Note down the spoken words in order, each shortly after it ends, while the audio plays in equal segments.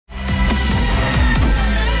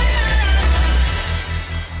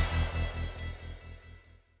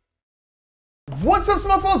What's up,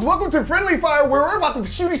 Smokes? Welcome to Friendly Fire, where we're about to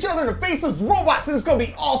shoot each other in the face as robots, and it's gonna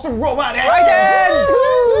be awesome robot action.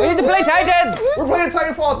 Titans! We need to play Titans! We're playing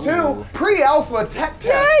Titanfall 2, pre-alpha tech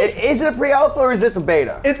test. Is it a pre-alpha or is this a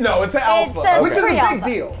beta? No, it's an alpha, says which is a pre-alpha. big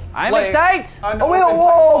deal. I'm excited. Oh wait,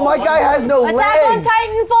 whoa, my guy has no legs. Attack on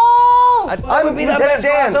Titanfall! I'm Lieutenant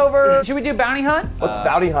Dan. Crossover. Should we do bounty hunt? What's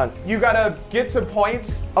bounty hunt? You gotta get to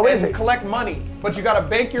points and collect money, but you gotta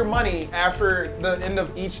bank your money after the end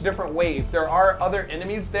of each different wave. There are other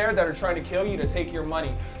enemies there that are trying to kill you to take your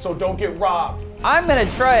money, so don't get robbed. I'm gonna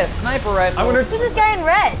try a sniper rifle. Who's this guy in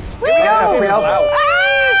red? Here we go. Pre-alpha.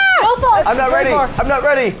 No fault. I'm not ready. I'm not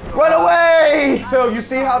ready. Run away! So you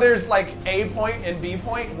see how there's like A point and B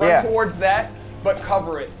point? Run towards that, but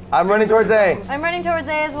cover it. I'm running towards A. I'm running towards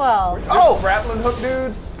A as well. Oh! Grappling hook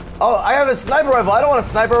dudes. Oh, I have a sniper rifle. I don't want a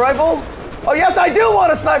sniper rifle. Oh yes, I do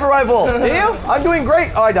want a sniper rifle. Do you? I'm doing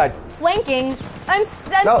great. Oh, I died. Flanking. I'm No,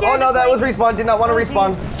 scared. oh no, that was respawn. Did not want to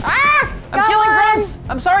respawn. Jeez. Ah! I'm killing grunts.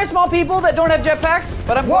 I'm sorry, small people that don't have jetpacks,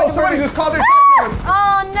 but I'm Whoa, going somebody for just called their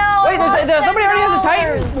Oh no! Wait, there's somebody already has a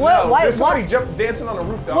Titan. What? No, Why? there's somebody What? dancing on the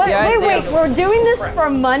roof, dog. What? Yeah, I see wait, him. we're doing this for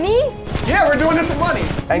money? Yeah, we're doing this for money.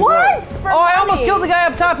 And What? For Oh, I almost money? killed the guy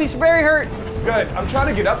up top. He's very hurt. Good. I'm trying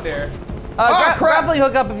to get up there. Crap. crap. Grappling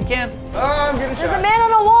hook up if you can. I'm getting There's shot. a man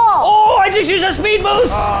on a wall. Oh, I just used a speed boost.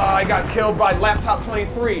 I got killed by laptop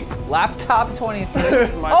 23. Laptop 23.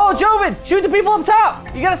 My Oh, fault. Joven, shoot the people up top.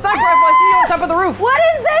 You got a sniper rifle. I see you on top of the roof. What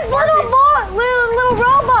is this little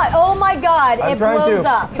robot? Oh my God! I'm it trying blows to.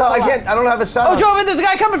 up. So I can't. I don't have a shot. Oh, Joven, there's a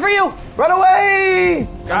guy coming for you. Run away!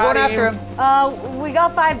 I'm going after him. We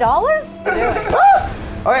got $5.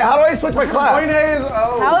 All right, how do I switch my class? Point A is,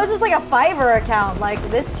 How is this like a Fiverr account? Like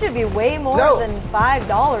this should be way more than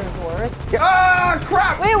 $5 worth.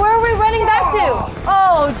 crap! Wait, where are we running back to?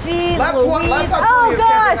 Oh, geez, Louise. Oh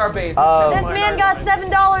gosh! This man got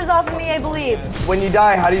 $7 off of me, I believe. When you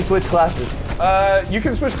die, how do you switch classes? You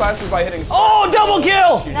can switch classes by hitting. Oh, double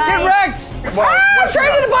kill! Nice. Get wrecked! I'm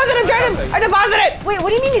trying to deposit him! I deposited! Wait, what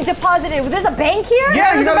do you mean you deposited? There's a bank here?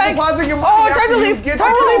 Yeah, you There's a gotta bank. deposit your money. Oh, after time to you leave! get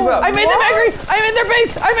Time your to leave! kills up. I made them angry! I'm in their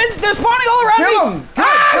base! They're spawning all around Kill me! him! Kill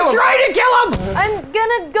him! I'm trying to kill him! I'm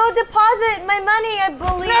gonna go deposit my money, I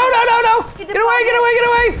believe. No! You Get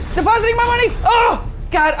away! Depositing my money! Oh!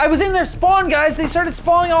 God, I was in their spawn, guys. They started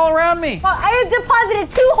spawning all around me. Well, I deposited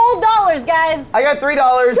 $2 whole, guys. I got $3.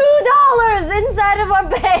 $2 inside of our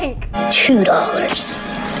bank. $2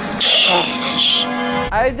 cash.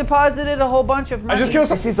 I deposited a whole bunch of money. I just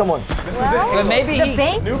killed I see someone. This Well, But maybe the he...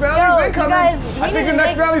 bank. New bounties Yo, incoming. you guys, we I need think to the next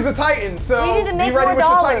make bounty's a Titan, so we need to make be ready more with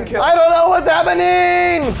your Titan dollars. kill. I don't know what's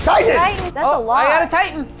happening. Titan. Titan. That's a Oh, lot. I got a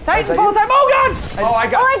Titan. Titan that full you? time. Oh, God! I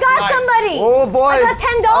got sniped. somebody. Oh boy. I got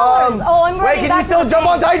 $10. Oh, I'm Wait, running can back you still to the jump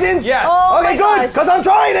on bank. Titans? Yes. Oh Okay, my good, gosh. because I'm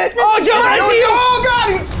trying it. Oh, Joe, I see you! Oh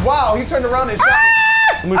God! Wow, he turned around and shot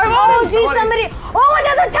me. Oh, geez, somebody. Oh,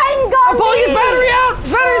 another Titan got I'm pulling his me. battery out!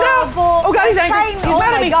 His battery's out! bull. Oh, God, he's angry. Titan. He's Oh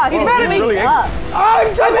mad at my me. gosh. He's mad at me. really Up. I'm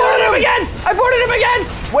I jumping boarded at him him. again! I boarded him again!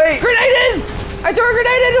 Wait. Grenade in! I threw a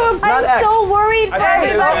grenade into him! not I'm X. so worried for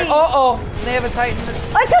think it is everybody. X. Uh-oh. They have a Titan.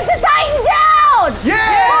 I took the Titan down. Yeah!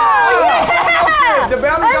 Yeah. The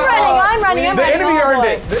bounty I'm got running, off. I'm running. The enemy Oh, earned boy.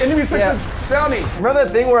 it. The enemy took Yeah. the bounty. Remember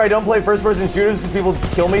that thing where I don't play first-person shooters because people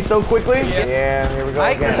kill me so quickly? Yeah. Here we go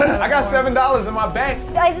again. I got $7 in my bank.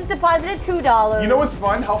 I just deposited $2. You know what's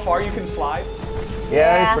fun? How far you can slide?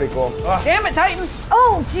 Yeah, it's pretty cool. Damn it, Titan!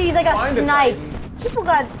 Oh, geez, I got Find a sniped. People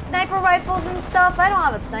got sniper rifles and stuff. I don't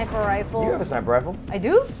have a sniper rifle. You have a sniper rifle? I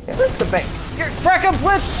do? Yeah, where's the bank? Here, crack him,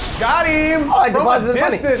 blitz! Got him! Oh, I From a deposited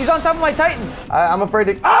money. distance. He's on top of my Titan. I'm afraid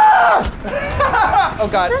to. Ah! Oh,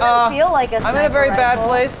 God. This doesn't feel like a sniper I'm in a very bad rifle.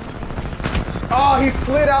 place. Oh, he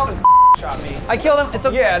slid out and shot me. I killed him. It's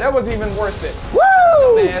okay. Yeah, that wasn't even worth it.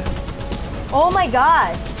 Woo! Man. Oh my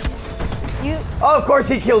gosh. You. Oh, of course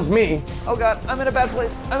he kills me. Oh, God. I'm in a bad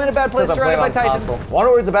place. I'm in a bad place Because I'm surrounded by playing on Titans. console. Wonder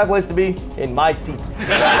where it's a bad place to be? In my seat.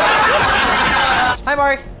 Hi,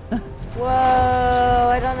 Mari. Whoa.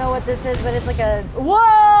 I don't know what this is, but it's like a.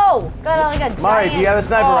 Whoa! Got like a giant. Mari, do you have a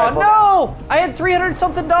sniper Oh, rifle? no! I had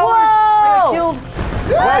 $300-something. I Whoa! got killed.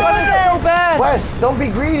 Wes, So bad. Wes, don't be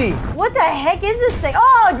greedy. What the heck is this thing?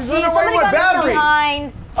 Oh, geez, running away somebody with got my me from battery.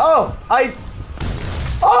 behind. Oh,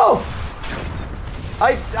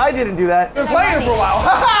 I didn't do that. Been playing for a while.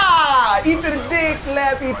 Ha ha! Eat the dick,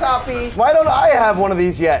 lappy toppy. Why don't I have one of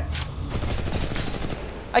these yet?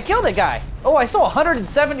 I killed a guy. Oh, I stole $170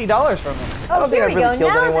 from him. I don't think Here I've we really go.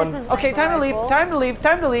 killed Now anyone. this is Okay, sniper time to leave. rifle. Time to leave.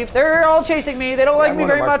 Time to leave. They're all chasing me. They don't like I'm me going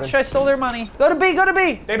to very much. marksman. I stole their money. Go to B. Go to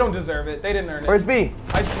B. They don't deserve it. They didn't earn it. Where's B?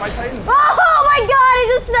 My Titan. Oh my god, I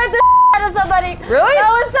just sniped the out of somebody. Really? That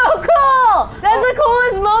was so cool. That's the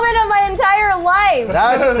coolest moment of my entire life. life.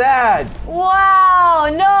 That's sad. Wow,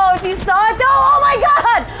 no, if you saw it, no, oh my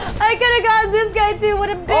God. I could have gotten this guy too, what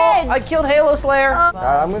a bitch. Oh, I killed Halo Slayer.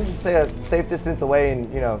 I'm gonna just stay a safe distance away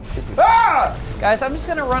and, you know, shoot people. Ah! Guys, I'm just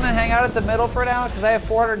gonna run and hang out at the middle for now because I have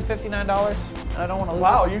 $459 and I don't want to lose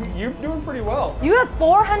Wow, it. you're doing pretty well. You have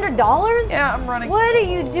 $400? Yeah, I'm running. What are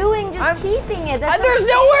you doing just keeping it? That's There's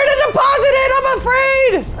nowhere to deposit it, I'm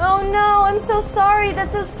afraid! Oh no, I'm so sorry.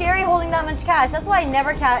 That's so scary holding that much cash. That's why I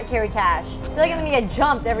never carry cash. I feel like I'm gonna get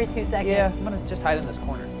jumped every 2 seconds. Yeah, I'm gonna just hide in this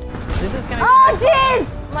corner. This is gonna Oh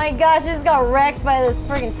jeez! My gosh, I just got wrecked by this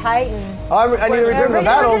friggin' Titan. Oh, I need to return to the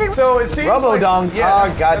battle. So it seems Robo-dong. like, yeah, Oh,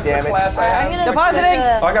 that's God the damn it. class I have. I'm gonna Depositing.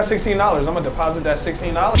 Oh, I got $16. I'm gonna deposit that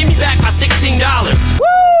 $16. Give me back my $16.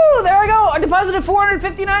 Woo! There I go. I deposited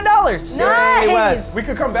 $459. Nice! Yay, Wes. We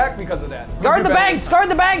could come back because of that. Guard the banks. Guard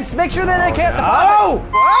the banks. Make sure that they can't deposit. Oh!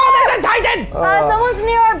 Oh, there's a Titan! Someone's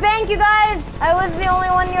near our bank, you guys. I was the only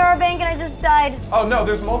one near our bank and I just died. Oh no,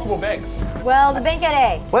 there's multiple banks Well, the bank at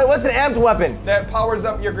A. What's an amped weapon? that powers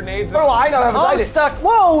up your grenades. Oh, I don't have a I'm Titan. stuck.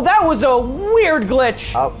 Whoa, that was a weird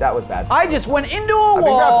glitch. Oh, that was bad. I just went into a been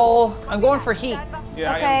wall. I'm going for heat.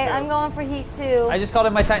 Yeah, Okay, I am I'm too. going for heat too. I just called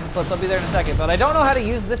in my Titan flips. I'll be there in a second, but I don't know how to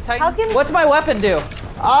use this Titan. How can- What's my weapon do?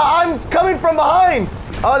 I'm coming from behind.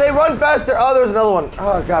 Oh, they run faster. Oh, there's another one.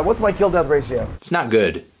 Oh, God. What's my kill death ratio? It's not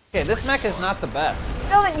good. Okay, this mech is not the best.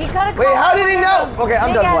 No, you gotta Wait, how did he know? Okay,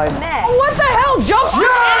 I'm done playing. Oh, what the hell? Jump!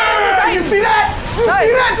 Yeah! You see that? You Nice.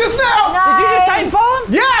 see that just now? Did you just Titanfall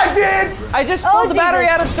him? Yeah, I did. I just Oh, pulled the battery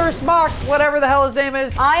Jesus. out of Sir Smosh, whatever the hell his name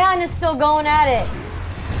is. Ion is still going at it.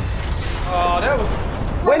 Oh, that was.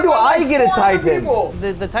 When do I get a 400 Titan? people.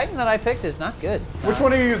 The Titan that I picked is not good. Which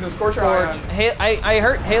one are you using? Scorch or Ion? I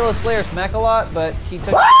hurt Halo Slayer's mech a lot, but he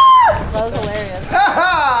took. That was hilarious. Ha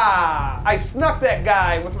ha! I snuck that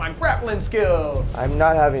guy with my grappling skills. I'm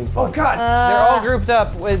not having Oh fun. God. They're all grouped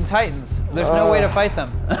up with Titans. There's no way to fight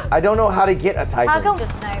them. I don't know how to get a Titan. How come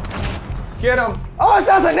just snipe me? Get him. Oh,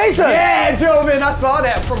 assassination! Yeah, Joven, I saw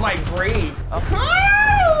that from my grave.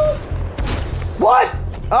 What?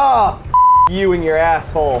 Oh, you and your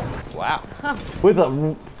asshole. Wow. With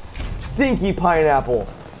a stinky pineapple.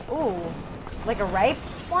 Ooh, like a ripe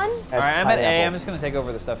one? All right, I'm at A. I'm just gonna take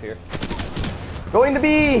over the stuff here. Going to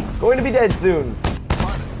be dead soon.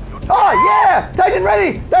 Oh yeah! Titan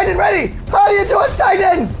ready! Titan ready! How do you do it,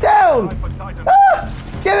 Titan? Down!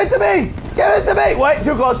 Ah! Give it to me! Give it to me! Wait,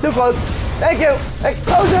 too close, too close. Thank you.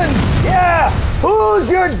 Explosions! Yeah! Who's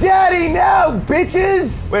your daddy now,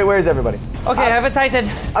 bitches? Wait, where's everybody? Okay, I have a Titan.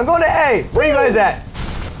 I'm going to A. Where are you guys at?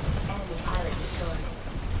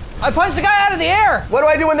 I punched the guy out of the air. What do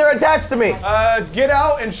I do when they're attached to me? Get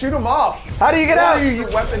out and shoot him off. How do you get out? Whatever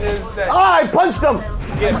your weapon is that. Ah, I punched them!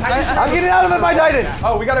 Yeah, Titan's- I'm getting out of it, my Titan!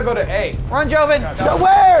 Oh, we gotta go to A. Run, Joven. So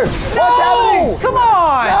where? What's happening? Come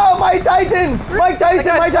on. No, my Titan! Mike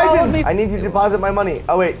Tyson, That guy my followed Titan! me. I need you to deposit my money.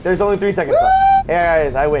 Oh wait, there's only 3 seconds left. Hey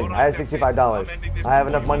guys, I win. I have $65. I have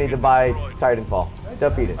enough money to buy Titanfall.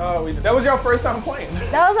 Defeated. Oh, that was your first time playing.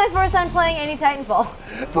 That was my first time playing any Titanfall.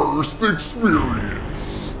 First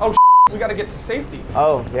experience. Oh, we gotta get to safety.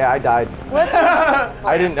 Oh, yeah, I died. What's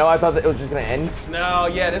I didn't know. I thought that it was just gonna end. No,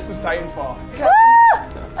 yeah, this is Titanfall.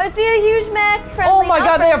 I see a huge mech. Friendly, Oh my not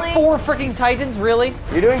God, they friendly. have 4 freaking Titans. Really?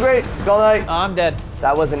 You're doing great, Skull Knight. I'm dead.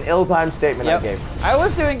 That was an ill-timed statement I Yep. gave. I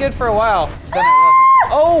was doing good for a while. Then it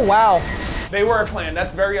wasn't. Oh wow. They were a clan.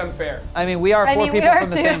 That's very unfair. I mean, we are 4 we people are from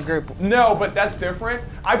the too. same group. No, but that's different.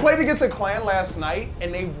 I played against a clan last night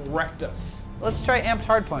and they wrecked us. Let's try amped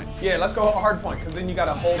hardpoint. Yeah, let's go hard point, because then you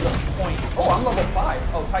gotta hold the point. Oh, I'm level 5.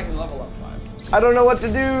 Oh, Titan level up 5. I don't know what to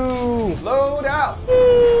do. Load out.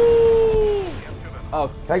 Oh,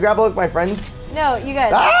 Can I grab a look at my friends? No, you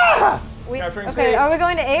guys. Ah! Capturing Okay, C. are we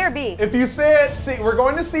going to A or B? If you said C, we're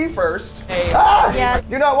going to C first. A. Ah! Yeah.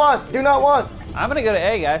 Do not want. Do not want. I'm gonna go to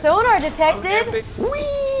A, guys. Sonar detected.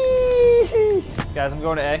 Whee! Guys, I'm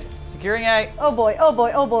going to A. Securing A. Oh boy, oh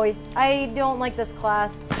boy, oh boy. I don't like this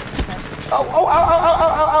class. Okay. Oh, oh, ow, ow, ow,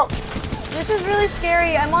 ow, ow, ow. This is really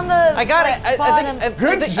scary. I'm on the I got like, it. I bottom. think,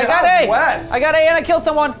 Good I job, got A. Wes. I got A and I killed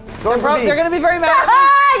someone. Going for B. They're gonna be very mad at me.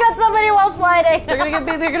 I got somebody while sliding.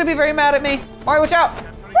 They're gonna be very mad at me. All right, watch out.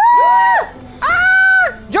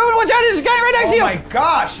 Ah! Joven, watch out! There's a guy right next to Oh you. my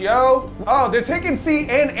gosh, yo. Oh, they're taking C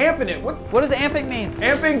and amping it. What does amping mean?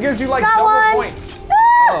 Amping gives you like Got double one. points. Ah!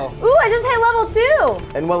 Oh. Ooh, I just hit level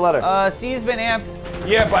 2. And what letter? C's been amped.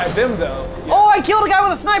 Yeah, by them though. Yeah. Oh, I killed a guy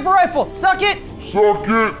with a sniper rifle. Suck it.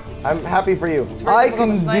 I'm happy for you. very I difficult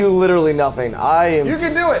to can snipe. do literally nothing. I am. You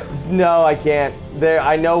can do it. No, I can't.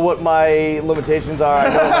 I know what my limitations are. I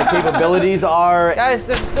know what my capabilities are. Guys,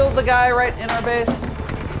 there's still the guy right in our base. Oh,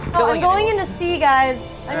 I'm Killing going anyone. into C,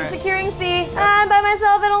 guys. I'm Alright. securing C. I'm by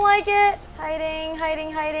myself. I don't like it. Hiding,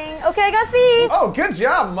 hiding, hiding. Okay, I got C. Oh, good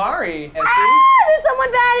job, Mari. There's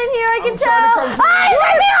someone bad in here, I can tell. He's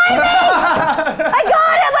right behind me! I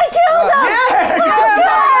got him, I killed him!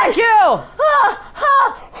 Yeah, kill!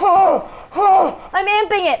 I'm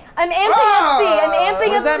amping it. I'm amping up C. I'm amping up What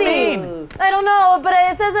does that C. mean? I don't know, but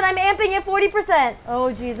it says that I'm amping it 40%.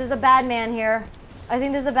 Oh, geez, there's a bad man here. I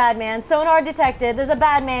think there's a bad man. Sonar detected. There's a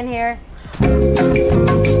bad man here.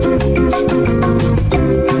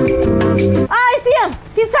 I see him.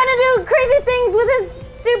 He's trying to do crazy things with his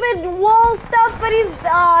stupid wall stuff, but he's.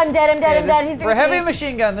 Oh, I'm dead. I'm dead. I'm dead. He's For a heavy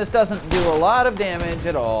machine gun, this doesn't do a lot of damage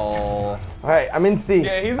at all. All right, I'm in C.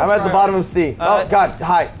 Yeah, I'm at the bottom of C. Oh, God,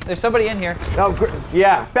 hi. There's somebody in here. Oh,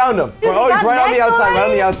 yeah, found him. Dude, Oh, he's right on the MECHS outside, right on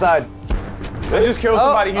already? the outside. I just killed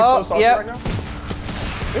somebody. He's so salty yep. right now.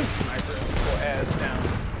 This sniper will ass down.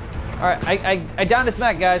 All right, I downed his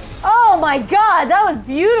mech, guys. Oh my God, that was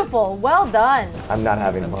beautiful. Well done. I'm not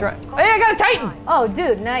having fun. Hey, I got a Titan! Oh,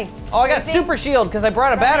 dude, nice. Oh, I got Strafing? super shield because I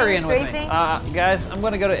brought a battery in with me. Strafing? Guys, I'm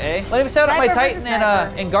gonna go to A. Let me set up my Sniper versus Titan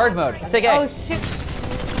sniper. in guard mode. Let's take A. Oh, shoot.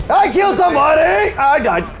 I killed somebody! I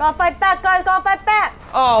died. Gotta fight back, guys. Gotta fight back.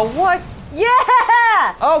 Oh, what? Yeah!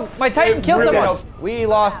 Oh, my Titan It killed really someone. helps. We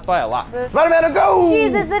lost by a lot. Spider-Man, go!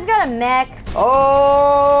 Jesus, they've got a mech.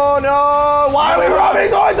 Oh, no! Why are we robbing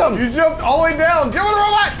towards him? You jumped all the way down. Kill the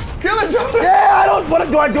robot. Kill it. Jump it. Yeah, I don't. What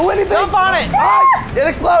do I do anything? Jump on it! Ah, it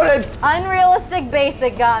exploded. Unrealistic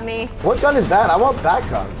basic got me. What gun is that? I want that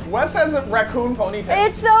gun. Wes has a raccoon ponytail.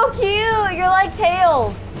 It's so cute. You're like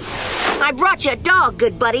Tails. I brought you a dog,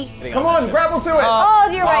 good buddy. Come on, grapple to it. Oh,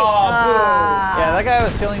 you're right. Oh, Yeah, that guy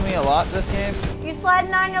was killing me a lot this game. You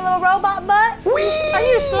sliding on your little robot butt? Whee! Are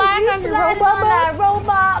you sliding on your that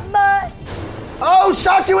robot butt? Oh,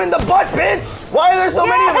 shot you in the butt, bitch! Why are there so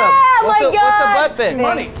many of them? Oh my What's God. a butt bit?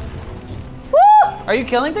 Money. Woo! Are you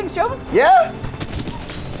killing things, Joven? Yeah.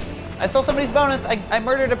 I stole somebody's bonus. I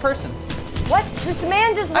murdered a person. What? This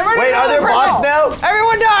man just went. Wait, are there bots now?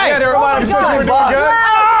 Everyone died! Yeah, they're Oh my I'm sure God. we're doing Bots. good.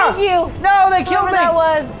 Wow, thank you. No, they killed Whoever me. that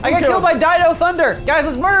was. I got killed by Dido Thunder. Guys,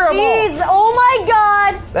 let's murder them all. Jeez, oh my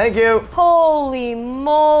God. Thank you. Holy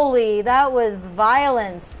moly, that was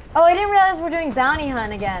violence. Oh, I didn't realize we're doing bounty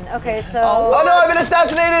hunt again. Okay, so. Oh no, I've been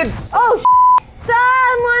assassinated. Oh,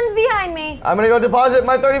 someone's behind me. I'm gonna go deposit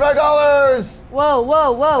my $35. Whoa,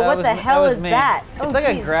 whoa, whoa, what the hell is me. that? It's Oh, like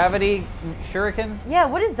a geez. gravity shuriken. Yeah,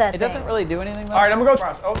 what is that It thing? doesn't really do anything though. All right, I'm gonna go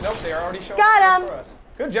across. Oh, nope, they are already showing Got up him. for us.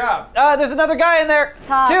 Good job. There's another guy in there.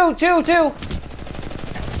 Top. Two. All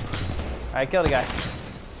right, killed a guy.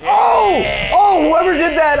 Oh, whoever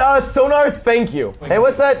did that sonar, thank you. Hey,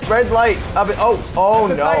 what's that red light? Up in, oh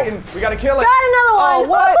The no. Titan. We gotta kill it. Got another one. Oh,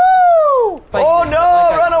 what? Woo! Like- Oh no,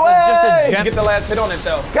 like a- run just a away! gem- Get the last hit on it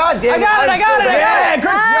though. God damn it. I got it, I'm I got so it, I bad. Yeah,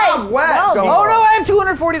 good Nice. job, Wes. Well Go. done. Oh no, I have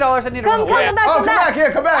 $240. I need to Come run away. back, Oh, come back.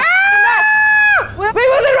 Yeah, come back. Wait, was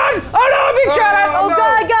it run? Oh no, I'm being shot at. Oh, no.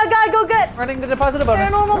 God, go get. Running to deposit a bonus.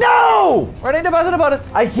 Paranormal. No! Running to deposit a bonus.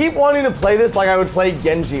 I keep wanting to play this like I would play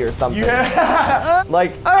Genji or something. Yeah.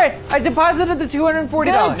 Like, All right, I deposited the $240.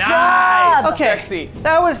 Good job. Okay, Sexy.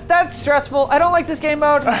 that's stressful. I don't like this game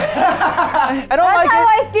mode. I don't That's like how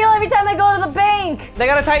it. I feel every time I go to the bank. They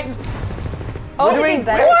got a Titan. we're Oh, doing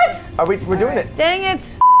better. what? We're doing it. Dang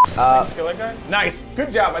it. Kill that guy. Nice.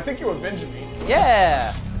 Good job. I think you were Benjamin.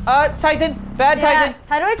 Yeah. Titan. Bad Yeah. Titan.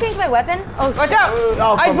 How do I change my weapon? Oh, Watch shit. out.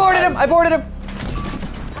 Oh, I from- boarded him. I boarded him.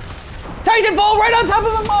 Titanfall right on top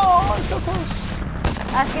of him. Oh, I'm so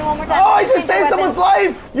close. Asking one more time. Oh, I Change just my saved someone's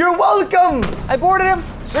weapons. life! You're welcome! I boarded him.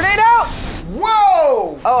 Grenade out.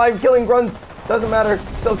 Whoa! Oh, I'm killing grunts. Doesn't matter.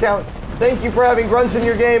 Still counts. Thank you for having grunts in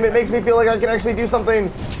your game. It makes me feel like I can actually do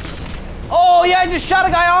something. Oh, yeah, I just shot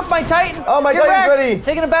a guy off my Titan. Oh, my Get Titan's wrecked. ready.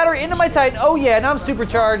 Taking a battery into my Titan. Oh, yeah, now I'm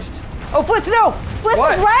supercharged. Oh, Flitz, no. Flitz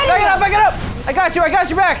What? is right Back it here. up, back it up. I got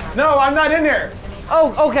you back. No, I'm not in there.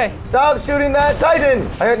 Oh, okay. Stop shooting that Titan!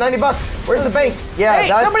 I got $90. Where's the bank? Yeah, Hey,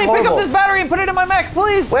 that's somebody horrible. pick up this battery and put it in my mech,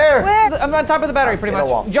 please. Where? Where? I'm on top of the battery, pretty In a much.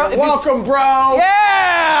 wall. Jump, if you- Welcome, bro.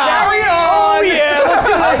 Yeah! Carry Oh, on. yeah, let's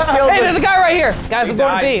do I this. killed Hey, there's a it. guy right here. Guys, He I'm going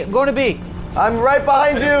to died. B. I'm going to B. I'm right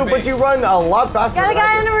behind you, didn't but make you run a lot faster Got a than I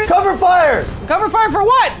guy do. on the roof. Cover fire! Cover fire for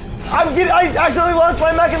what? I accidentally launched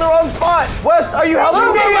my mech in the wrong spot. Wes, are you helping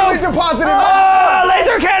me? Immediately deposited. Oh,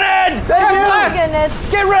 laser cannon! Thank Press you. blast. Oh, goodness.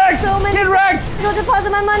 Get wrecked! So many. Get wrecked! Don't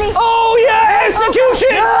deposit my money. Oh, yeah!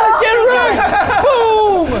 Execution! Yes. Get wrecked!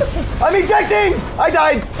 Boom! I'm ejecting! I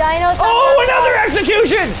died. Dino. Oh, another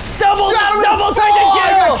execution! Double Shot him in the- Titan Oh, I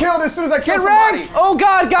got kill! killed as soon as I Get killed somebody. wrecked! Oh,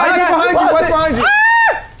 God, I guys! got Behind you, deposit. what's behind you?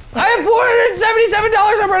 I have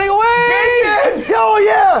 $477. I'm running away! Bacon! Oh,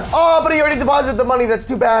 yeah! Oh, but he already deposited the money. That's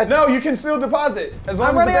too bad. No, you can still deposit as long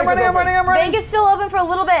I'm as running, the I'm bank is running, I'm open. running, I'm running. Bank is still open for a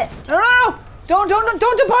little bit. No. Don't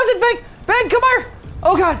deposit bank. Ben, come here.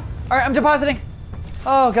 Oh God. All right, I'm depositing.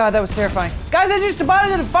 Oh God, that was terrifying. Guys, I just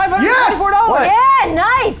deposited $524. Yes! Yeah,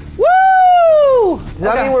 nice. Woo! Does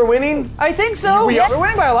that mean we're winning? I think so. We are. We're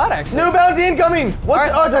winning by a lot, actually. New bounty incoming. What?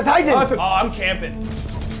 Right. Oh, it's a Titan. Oh, I'm camping.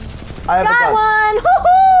 I have a Got gun. one.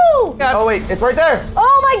 Woohoo! God. Oh wait, it's right there.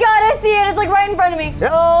 Oh my God, I see it. It's like right in front of me.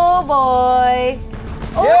 Yep. Oh boy.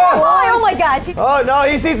 Oh Yeah. boy. Oh my gosh. Oh no,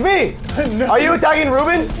 he sees me. Are you attacking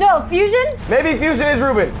Ruben? No, Fusion? Maybe Fusion is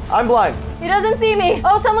Ruben. I'm blind. He doesn't see me.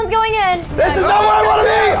 Oh, someone's going in. This is not where I want to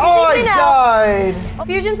be. Oh, I me now. died. Oh,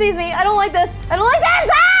 Fusion sees me. I don't like this. I don't like this.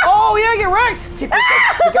 Ah! Oh yeah, get wrecked. Keep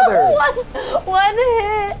yourself together. One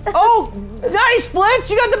hit. Oh, nice, Flitz.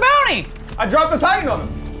 You got the bounty. I dropped the Titan on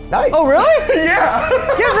him. Nice. Oh really? Yeah.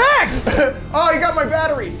 Get wrecked. Oh, he got my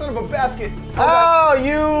battery, son of a basket. Oh,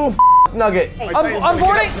 you nugget. My Titan's I'm gonna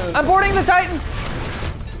boarding. get up soon. I'm boarding the Titan.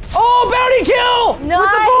 Oh, bounty kill! Nice.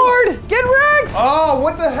 With the board. Get wrecked. Oh,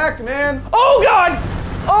 what the heck, man? Oh God.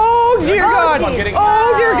 Oh dear Oh, God. jeez.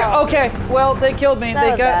 Oh dear Wow. God. Okay. Well, they killed me. That They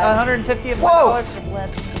was got bad. 150 of my Whoa. dollars.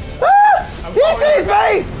 Flips. Ah, he sees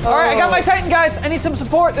me. All right, I got my Titan, guys. I need some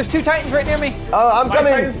support. There's 2 Titans right near me. I'm My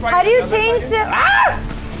coming. Titan's fighting How do you another change Titan. to?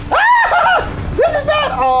 Ah! This is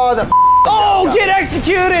bad. Oh, the. Oh, get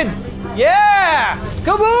executed. Yeah.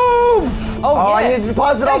 Kaboom. Oh, yeah. I need to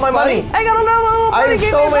deposit all Thanks, my buddy. money. I got another little I money. have Gave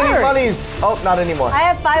so me a many battery. monies. Oh, not anymore. I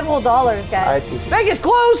have $5 whole, I had guys. 2. Bank is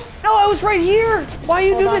closed. No, I was right here. Why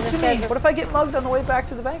you Hold do on, this to this me? guy's- What if I get mugged on the way back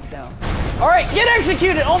to the bank now? All right, get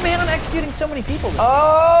executed. Oh man, I'm executing so many people.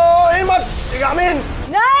 Oh, I'm in.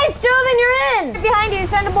 Nice, Joven, you're in. Behind you, he's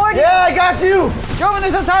trying to board you. Yeah, I got you. Joven,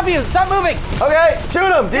 there's on top of you. Stop moving. Okay, shoot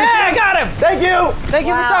him. Do you Yeah, see I him? got him. Thank you. Thank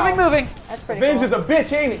you for Wow. stopping moving. That's pretty Binge cool. is a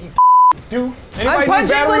bitch, ain't it, you doof? I'm Anybody need punching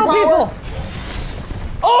battery little power? people.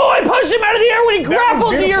 Oh, I punched him out of the air when he That was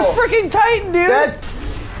grappled to your beautiful. freaking Titan, dude. That's.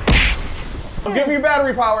 I'm giving you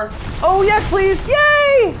battery power. Oh, yes, please.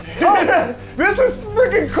 Yay. This is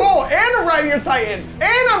freaking cool. And I'm riding your Titan.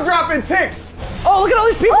 And I'm dropping ticks. Oh, look at all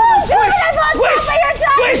these people. Oh, Squish, Joven, I'm on top of your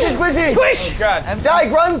Titan. squish, Squishy. squish. God. Die,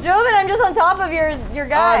 grunt. Joven, I'm just on top of your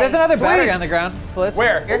guy. There's another battery Sweet. on the ground. Flitz.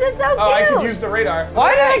 Where? This is so cute. Oh, I could use the radar.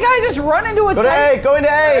 Why did that guy just run into a Go to Titan? A. Go into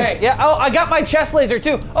A. Hey. Yeah, oh, I got my chest laser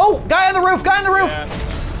too. Oh, guy on the roof, guy on the roof. Yeah.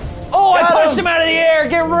 Oh, I Got punched him. him out of the air.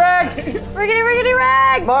 Get wrecked. Riggedy, riggedy,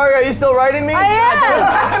 rag. Mario, are you still riding me? I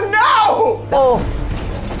am. No! Oh.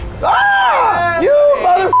 Ah! You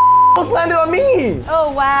mother almost landed on me.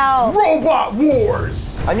 Oh, wow. Robot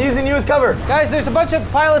Wars. I'm using you as cover. Guys, there's a bunch of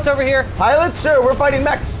pilots over here. Pilots, sure, we're fighting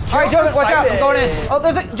mechs. All right, Joven, watch out. I'm going in. Oh,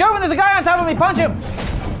 Joven, there's a guy on top of me. Punch him.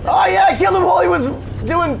 Oh yeah, I killed him while he was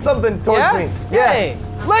doing something towards Yeah? me. Yay.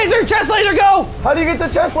 Laser, chest laser, go. How do you get the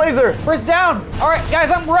chest laser? Press down. All right,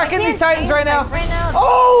 guys, I'm wrecking these Titans right now. Right now.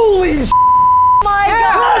 Holy sh! Oh my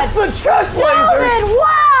That's God. the chest laser! Joven,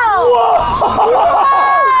 wow. Whoa!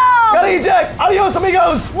 Wow. Gotta eject! Adios,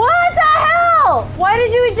 amigos! What the hell? Why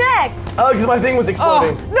did you eject? Oh, because my thing was Oh,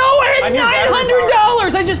 exploding. no, I I had need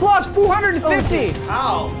battery $900. I just lost 450.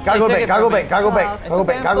 How? Gotta go Take bank, it gotta go from me. bank, gotta go bank, It's gotta go okay,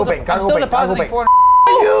 bank, gotta go bank, I'm gotta go still bank, gotta go depositing bank. 400.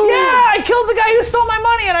 You! Yeah, I killed the guy who stole my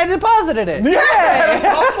money and I deposited it. Yeah!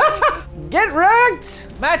 That's awesome. Get wrecked.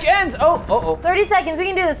 Match ends. Oh. 30 seconds. We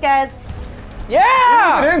can do this, guys.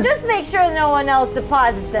 Yeah. Just make sure no one else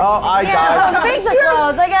deposits it. Oh, I died. The banks are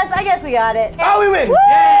closed. I guess we got it. Oh, we win! Woo!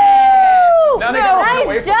 Now they gotta run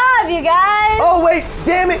away Nice from- job, you guys. Oh, wait,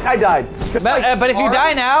 damn it, I died. But if you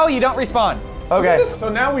die now, you don't respawn. Okay. So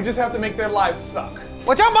now we just have to make their lives suck.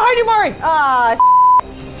 Watch out behind you, Mari. Aw,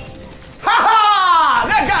 Ha ha!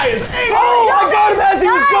 That guy is angry! Oh, I got him as he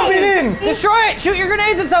was Nice. jumping in! Destroy it. Shoot your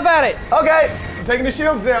grenades and stuff at it. Okay. I'm taking the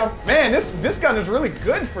shields down. Man, this gun is really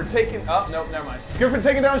good for taking. Oh, nope, never mind. It's good for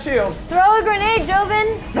taking down shields. throw a grenade,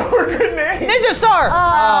 Joven. Throw a grenade. Ninja Star.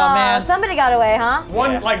 Oh, man. Somebody got away, huh?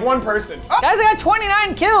 One person. Oh, Guys, I got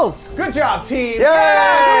 29 kills. good job, team. Yay!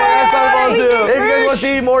 Titanfall 2. we did If you guys great. want to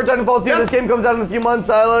see more Titanfall 2, this game comes out in a few months.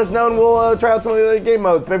 Let us know and we'll try out some of the other game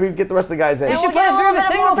modes. Maybe we get the rest of the guys in. We And should we'll play get a through little the bit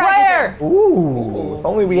single more practice player. Ooh, if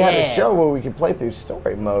only we had a Yeah. show where we could play through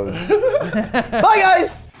story modes. Bye,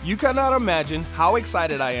 guys! You cannot imagine how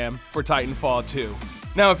excited I am for Titanfall 2.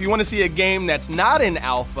 Now, if you want to see a game that's not in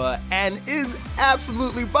alpha and is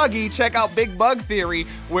absolutely buggy, check out Big Bug Theory,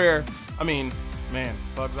 where, man,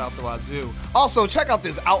 bugs out the wazoo. Also, check out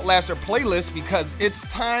this Outlaster playlist because it's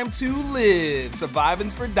time to live.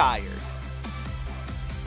 Surviving's for Dyers.